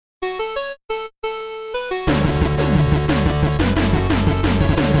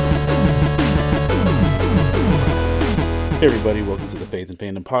Hey everybody, welcome to the Faith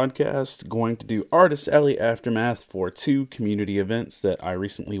Fandom podcast. Going to do Artist Alley Aftermath for 2 community events that I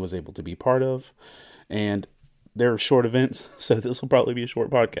recently was able to be part of. And they're short events, so this will probably be a short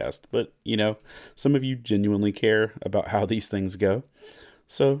podcast. But, some of you genuinely care about how these things go.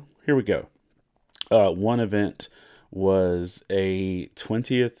 So, here we go. One event was a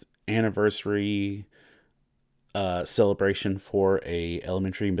 20th anniversary celebration for a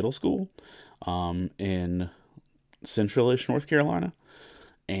elementary middle school in Central-ish North Carolina,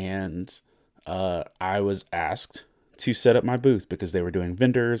 and I was asked to set up my booth because they were doing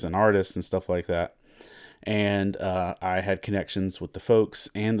vendors and artists and stuff like that. And I had connections with the folks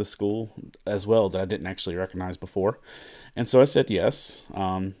and the school as well that I didn't actually recognize before. And so I said yes.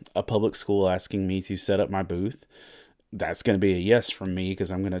 A public school asking me to set up my booth, that's going to be a yes from me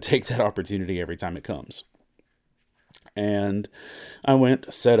because I'm going to take that opportunity every time it comes. And I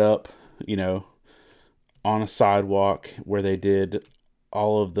went, set up, on a sidewalk where they did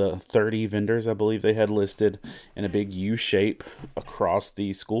all of the 30 vendors I believe they had listed in a big U shape across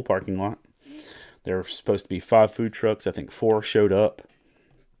the school parking lot. There were supposed to be 5 food trucks. I think 4 showed up.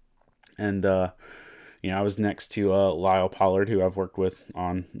 And, I was next to Lyle Pollard, who I've worked with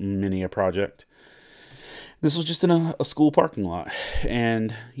on many a project. This was just in a school parking lot.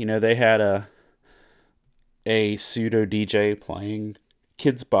 And, they had a pseudo DJ playing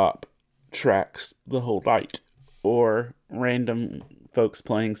Kids Bop tracks the whole night, or random folks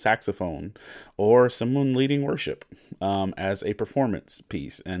playing saxophone, or someone leading worship as a performance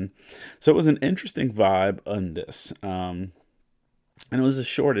piece. And so it was an interesting vibe on this, and it was a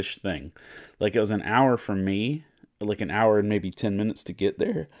shortish thing. Like, it was an hour from me, like an hour and maybe 10 minutes to get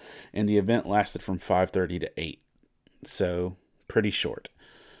there, and the event lasted from 5:30 to 8, so pretty short.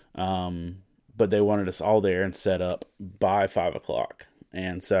 But they wanted us all there and set up by 5 o'clock.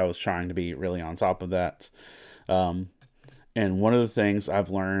 And so I was trying to be really on top of that. And one of the things I've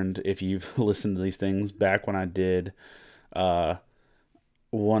learned, if you've listened to these things, back when I did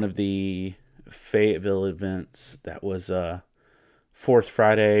one of the Fayetteville events that was Fourth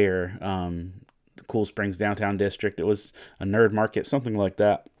Friday, or the Cool Springs Downtown District, it was a nerd market, something like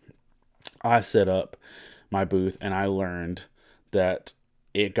that. I set up my booth and I learned that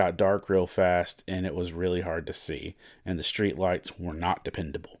it got dark real fast and it was really hard to see, and the street lights were not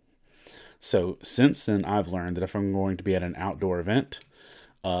dependable. So since then, I've learned that if I'm going to be at an outdoor event,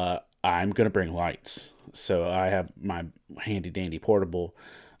 I'm going to bring lights. So I have my handy dandy portable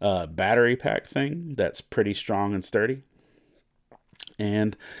battery pack thing that's pretty strong and sturdy.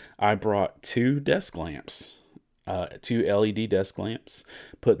 And I brought 2 desk lamps, 2 LED desk lamps,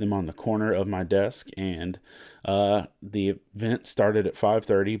 put them on the corner of my desk, and the event started at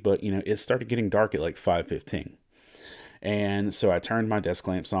 5:30, but it started getting dark at like 5:15. And so I turned my desk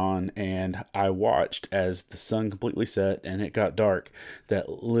lamps on and I watched as the sun completely set and it got dark,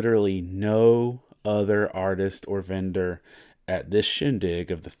 that literally no other artist or vendor at this shindig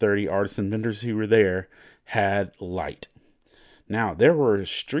of the 30 artists and vendors who were there had light. Now, there were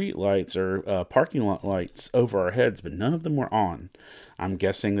street lights or parking lot lights over our heads, but none of them were on. I'm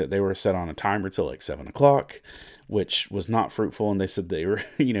guessing that they were set on a timer till like 7 o'clock, which was not fruitful. And they said they were,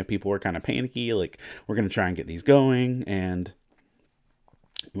 people were kind of panicky, like, we're going to try and get these going. And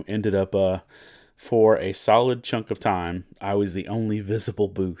we ended up, for a solid chunk of time, I was the only visible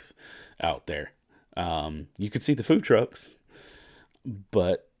booth out there. You could see the food trucks,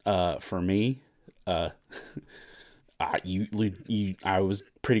 but for me, I was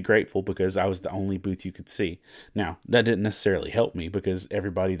pretty grateful because I was the only booth you could see. Now, that didn't necessarily help me because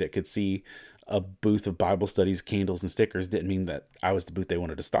everybody that could see a booth of Bible studies, candles, and stickers didn't mean that I was the booth they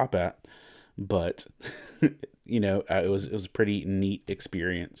wanted to stop at. But, it was a pretty neat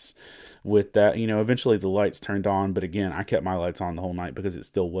experience with that. Eventually the lights turned on, but again, I kept my lights on the whole night because it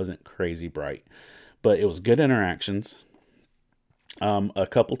still wasn't crazy bright. But it was good interactions. A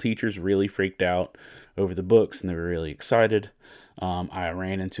couple teachers really freaked out over the books and they were really excited. I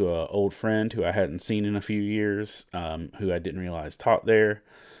ran into an old friend who I hadn't seen in a few years, who I didn't realize taught there.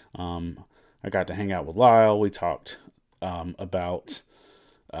 I got to hang out with Lyle. We talked about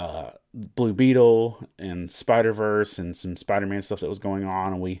Blue Beetle and Spider-Verse and some Spider-Man stuff that was going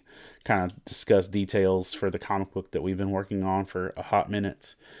on, and we kind of discussed details for the comic book that we've been working on for a hot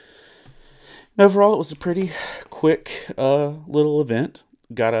minute. And overall, it was a pretty quick little event.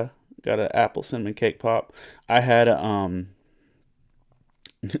 Got a apple cinnamon cake pop. I had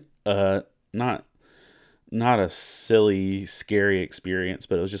not a silly, scary experience,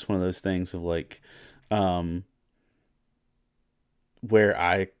 but it was just one of those things of like, where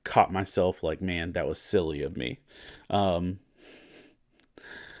I caught myself like, man, that was silly of me.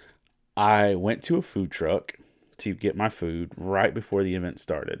 I went to a food truck to get my food right before the event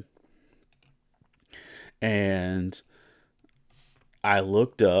started. And I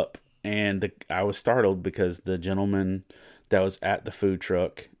looked up, and I was startled because the gentleman that was at the food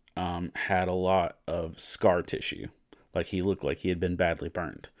truck had a lot of scar tissue. Like, he looked like he had been badly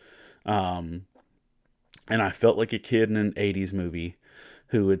burned. Um, and I felt like a kid in an 80s movie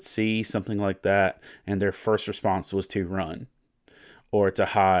who would see something like that, and their first response was to run or to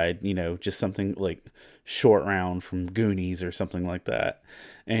hide, just something like Short Round from Goonies or something like that.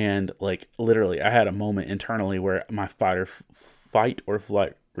 And like, literally, I had a moment internally where my fight or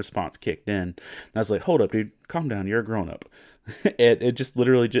flight response kicked in. And I was like, hold up, dude, calm down. You're a grown up. It just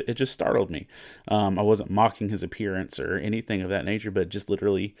literally, it just startled me. I wasn't mocking his appearance or anything of that nature, but just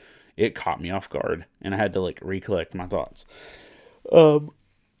literally it caught me off guard, and I had to like recollect my thoughts. Um,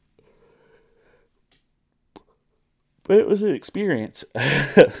 but it was an experience.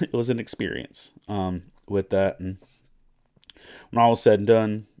 It was an experience with that. And when all was said and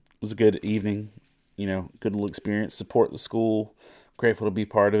done, it was a good evening, good little experience. Support the school. Grateful to be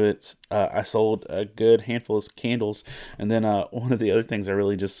part of it. I sold a good handful of candles. And then one of the other things I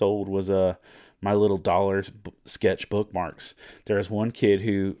really just sold was my little sketch bookmarks. There was one kid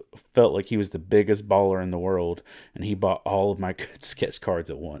who felt like he was the biggest baller in the world, and he bought all of my good sketch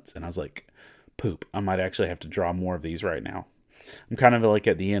cards at once. And I was like, poop, I might actually have to draw more of these right now. I'm kind of like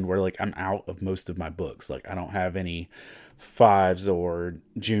at the end where like I'm out of most of my books. Like, I don't have any fives or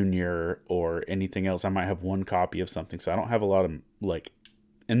junior or anything else. I might have one copy of something, so I don't have a lot of like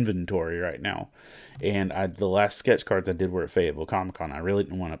inventory right now. And the last sketch cards I did were at Fayetteville Comic Con. I really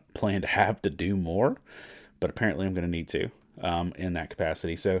didn't want to plan to have to do more, but apparently I'm going to need to in that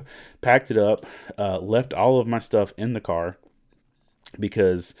capacity. So packed it up, left all of my stuff in the car,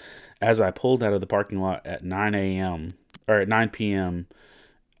 because as I pulled out of the parking lot at 9 a.m. or at 9 p.m.,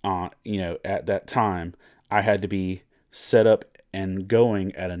 at that time, I had to be set up and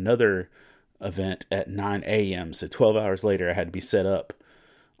going at another event at 9 a.m. So 12 hours later, I had to be set up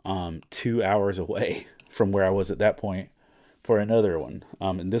 2 hours away from where I was at that point for another one.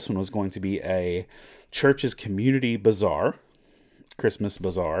 And this one was going to be a church's community bazaar, Christmas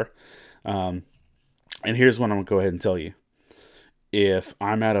bazaar. And here's what I'm going to go ahead and tell you. If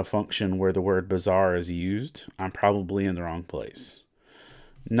I'm at a function where the word bazaar is used, I'm probably in the wrong place.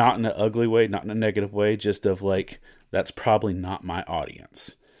 Not in an ugly way, not in a negative way, just of like, that's probably not my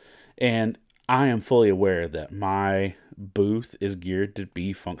audience. And I am fully aware that my booth is geared to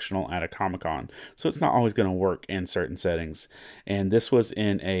be functional at a Comic-Con, so it's not always going to work in certain settings. And this was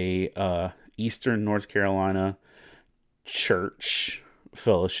in a Eastern North Carolina church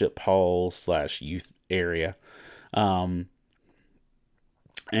fellowship hall / youth area. And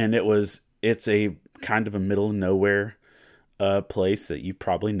it's a kind of a middle of nowhere place that you've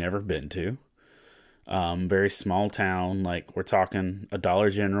probably never been to. Very small town. Like, we're talking a Dollar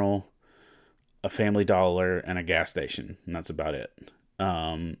General, a Family Dollar, and a gas station. And that's about it.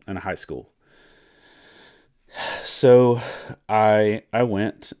 And a high school. So I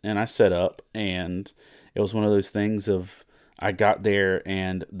went and I set up, and it was one of those things of, I got there,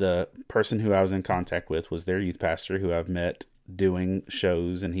 and the person who I was in contact with was their youth pastor, who I've met doing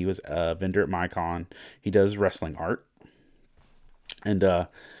shows, and he was a vendor at MyCon. He does wrestling art, and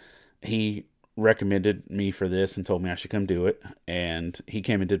he recommended me for this and told me I should come do it. And he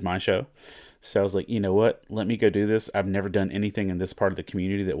came and did my show. So I was like, you know what? Let me go do this. I've never done anything in this part of the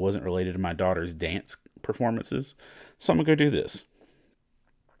community that wasn't related to my daughter's dance performances. So I'm going to go do this.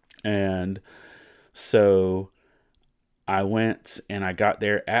 And so I went, and I got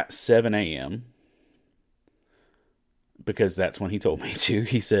there at 7 a.m. because that's when he told me to.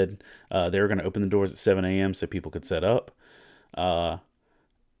 He said they were going to open the doors at 7 a.m. so people could set up.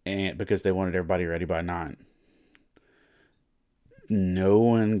 And because they wanted everybody ready by 9. No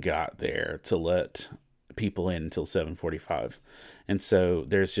one got there to let people in until 7:45. And so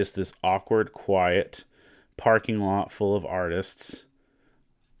there's just this awkward, quiet parking lot full of artists,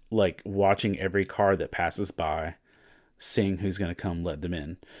 like watching every car that passes by, seeing who's going to come let them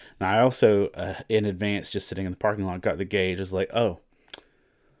in. Now, I also, in advance, just sitting in the parking lot, got the gauge. I was like, oh,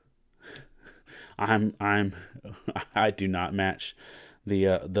 I do not match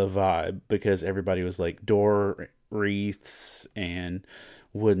the vibe, because everybody was like door wreaths and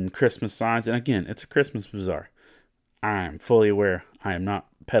wooden Christmas signs. And again, it's a Christmas bazaar. I am fully aware I am not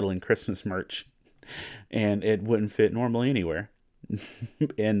peddling Christmas merch, and it wouldn't fit normally anywhere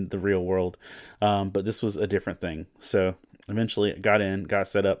in the real world. But this was a different thing. So eventually I got in, got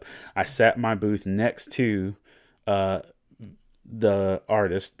set up. I sat my booth next to the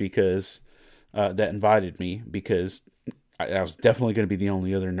artist because that invited me, because I was definitely going to be the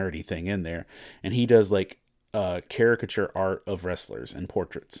only other nerdy thing in there. And he does like caricature art of wrestlers and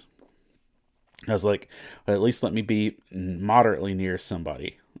portraits. I was like, well, at least let me be moderately near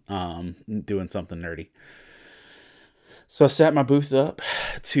somebody doing something nerdy. So I set my booth up.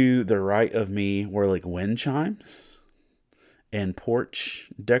 To the right of me were like wind chimes and porch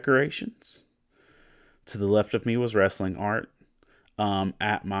decorations. To the left of me was wrestling art.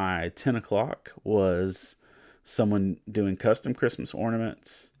 At my 10 o'clock was someone doing custom Christmas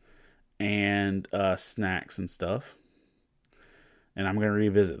ornaments and snacks and stuff. And I'm going to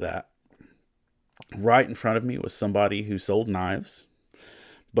revisit that. Right in front of me was somebody who sold knives,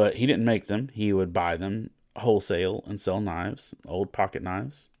 but he didn't make them. He would buy them wholesale and sell knives, old pocket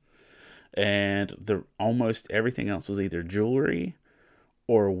knives. And almost everything else was either jewelry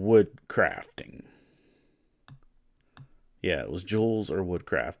or wood crafting. Yeah, it was jewels or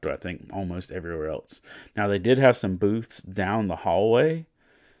woodcraft, I think, almost everywhere else. Now, they did have some booths down the hallway,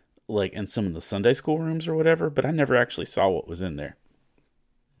 like in some of the Sunday school rooms or whatever, but I never actually saw what was in there.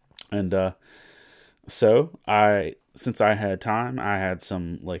 And so, since I had time, I had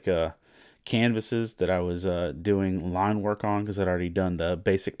some, like, canvases that I was doing line work on because I'd already done the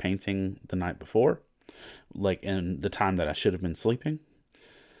basic painting the night before, like in the time that I should have been sleeping.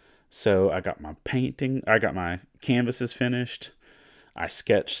 So I got my canvases finished. I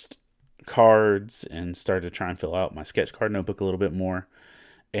sketched cards and started to try and fill out my sketch card notebook a little bit more.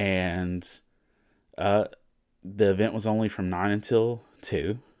 And the event was only from 9 until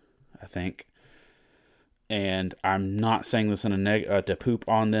 2, I think. And I'm not saying this in to poop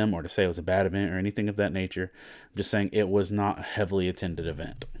on them or to say it was a bad event or anything of that nature. I'm just saying it was not a heavily attended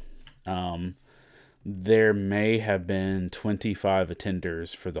event. There may have been 25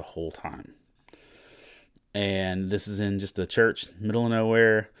 attenders for the whole time. And this is in just a church, middle of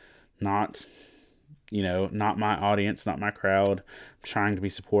nowhere, not my audience, not my crowd. I'm trying to be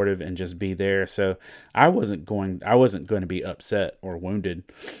supportive and just be there. So I wasn't going to be upset or wounded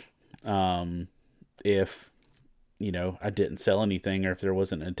if I didn't sell anything or if there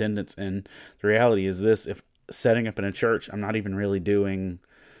wasn't attendance. And the reality is this: if setting up in a church, I'm not even really doing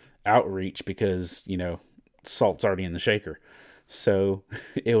outreach because salt's already in the shaker. So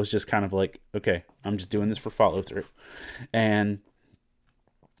it was just kind of like, okay, I'm just doing this for follow through. And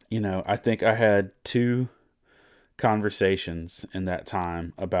I think I had 2 conversations in that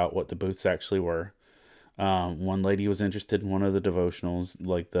time about what the booths actually were. One lady was interested in one of the devotionals,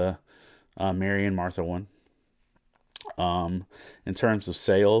 like the Mary and Martha one. In terms of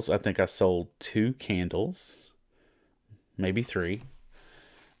sales, I think I sold 2 candles, maybe 3.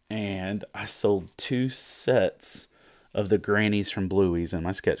 And I sold 2 sets of the grannies from Bluey's in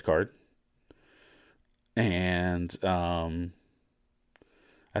my sketch card. And I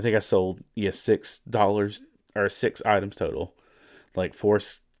think I sold $6 or 6 items total, like 4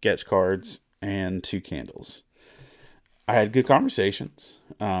 sketch cards and 2 candles. I had good conversations.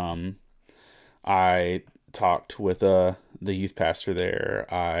 I talked with the youth pastor there.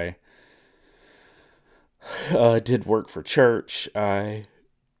 I did work for church. I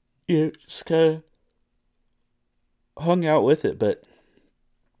just kind of hung out with it, but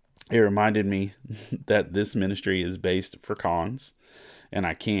it reminded me that this ministry is based for cons, and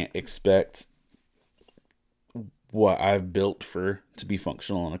I can't expect what I've built to be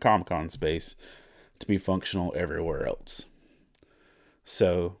functional in a Comic-Con space to be functional everywhere else.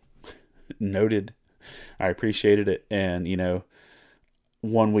 So, noted. I appreciated it, and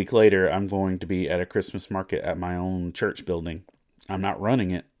 1 week later, I'm going to be at a Christmas market at my own church building. I'm not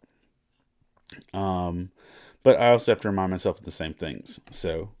running it. But I also have to remind myself of the same things.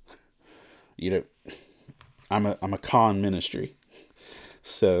 So, I'm a con ministry.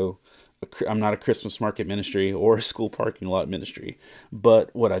 So I'm not a Christmas market ministry or a school parking lot ministry.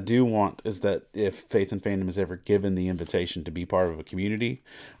 But what I do want is that if Faith and Fandom is ever given the invitation to be part of a community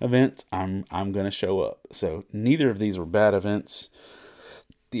event, I'm going to show up. So neither of these were bad events.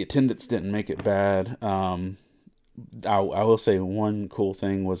 The attendance didn't make it bad. I will say one cool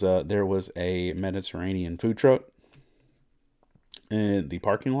thing was there was a Mediterranean food truck in the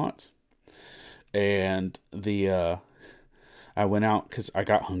parking lot, and I went out because I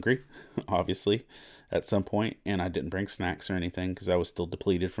got hungry, obviously, at some point, and I didn't bring snacks or anything because I was still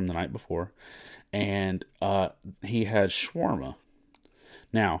depleted from the night before, and he had shawarma.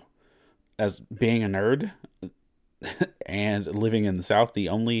 Now, as being a nerd and living in the South,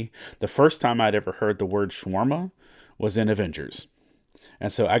 the first time I'd ever heard the word shawarma was in Avengers.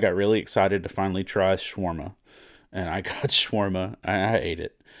 And so I got really excited to finally try shawarma. And I got shawarma, and I ate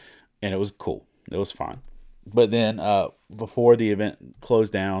it. And it was cool. It was fine. But then before the event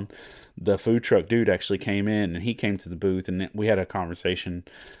closed down, the food truck dude actually came in, and he came to the booth, and we had a conversation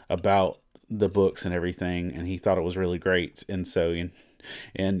about the books and everything, and he thought it was really great. And so,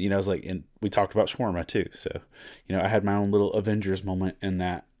 I was like, and we talked about shawarma too. So, I had my own little Avengers moment in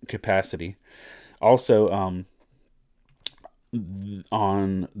that capacity. Also,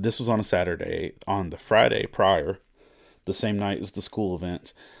 on this was on a Saturday. On the Friday prior, the same night as the school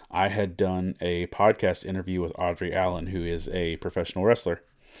event, I had done a podcast interview with Audrey Allen, who is a professional wrestler.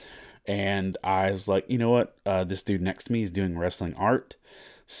 And I was like, you know what? This dude next to me is doing wrestling art.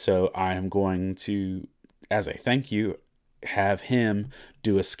 So I am going to, as a thank you, have him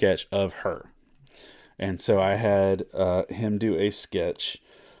do a sketch of her. And so I had him do a sketch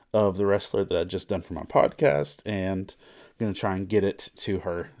of the wrestler that I'd just done for my podcast, and I'm going to try and get it to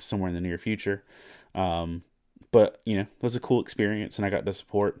her somewhere in the near future. But, it was a cool experience, and I got to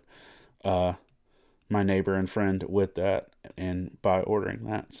support my neighbor and friend with that and by ordering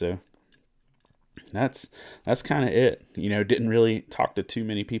that. So that's kind of it. Didn't really talk to too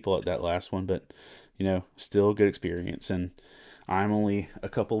many people at that last one, but, still a good experience. And I'm only a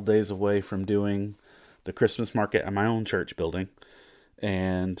couple of days away from doing the Christmas market at my own church building.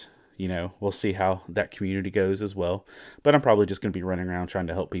 And, we'll see how that community goes as well. But I'm probably just going to be running around trying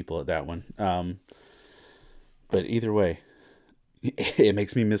to help people at that one. But either way, it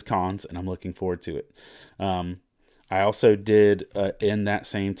makes me miss cons, and I'm looking forward to it. I also did, in that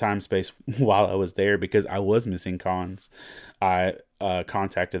same time space while I was there, because I was missing cons, I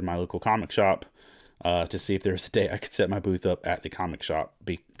contacted my local comic shop to see if there was a day I could set my booth up at the comic shop,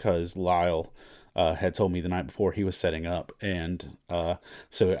 because Lyle had told me the night before he was setting up, and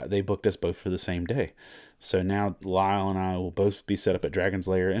so they booked us both for the same day. So now Lyle and I will both be set up at Dragon's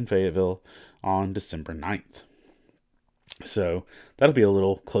Lair in Fayetteville on December 9th. So that'll be a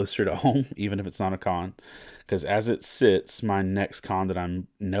little closer to home, even if it's not a con, because as it sits, my next con that I'm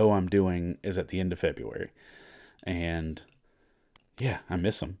doing is at the end of February. And yeah, I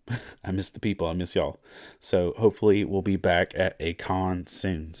miss them. I miss the people. I miss y'all. So hopefully we'll be back at a con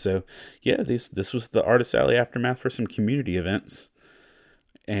soon. So yeah, this was the Artist Alley Aftermath for some community events.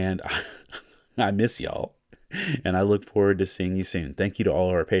 And I miss y'all. And I look forward to seeing you soon. Thank you to all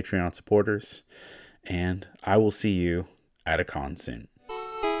our Patreon supporters. And I will see you at a con soon.